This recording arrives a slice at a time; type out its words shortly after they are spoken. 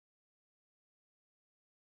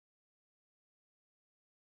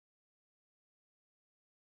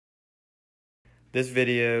This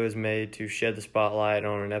video is made to shed the spotlight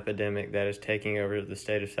on an epidemic that is taking over the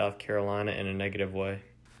state of South Carolina in a negative way.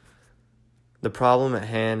 The problem at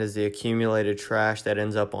hand is the accumulated trash that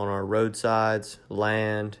ends up on our roadsides,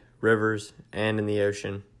 land, rivers, and in the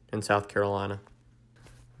ocean in South Carolina.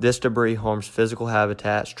 This debris harms physical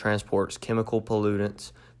habitats, transports chemical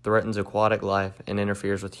pollutants, threatens aquatic life, and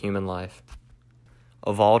interferes with human life.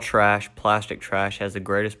 Of all trash, plastic trash has the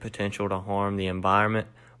greatest potential to harm the environment,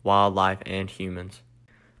 wildlife, and humans.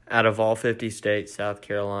 Out of all 50 states, South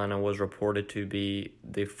Carolina was reported to be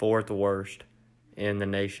the fourth worst in the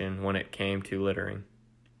nation when it came to littering.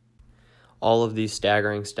 All of these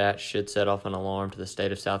staggering stats should set off an alarm to the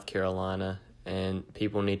state of South Carolina, and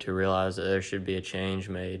people need to realize that there should be a change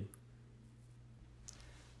made.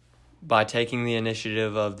 By taking the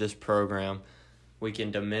initiative of this program, we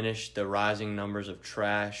can diminish the rising numbers of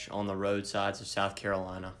trash on the roadsides of South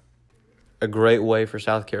Carolina. A great way for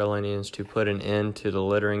South Carolinians to put an end to the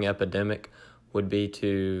littering epidemic would be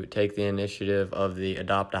to take the initiative of the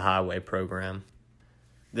Adopt a Highway program.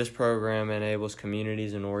 This program enables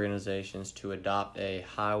communities and organizations to adopt a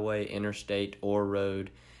highway, interstate, or road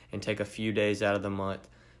and take a few days out of the month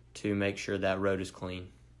to make sure that road is clean.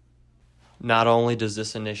 Not only does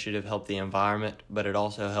this initiative help the environment, but it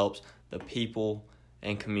also helps the people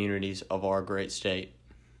and communities of our great state.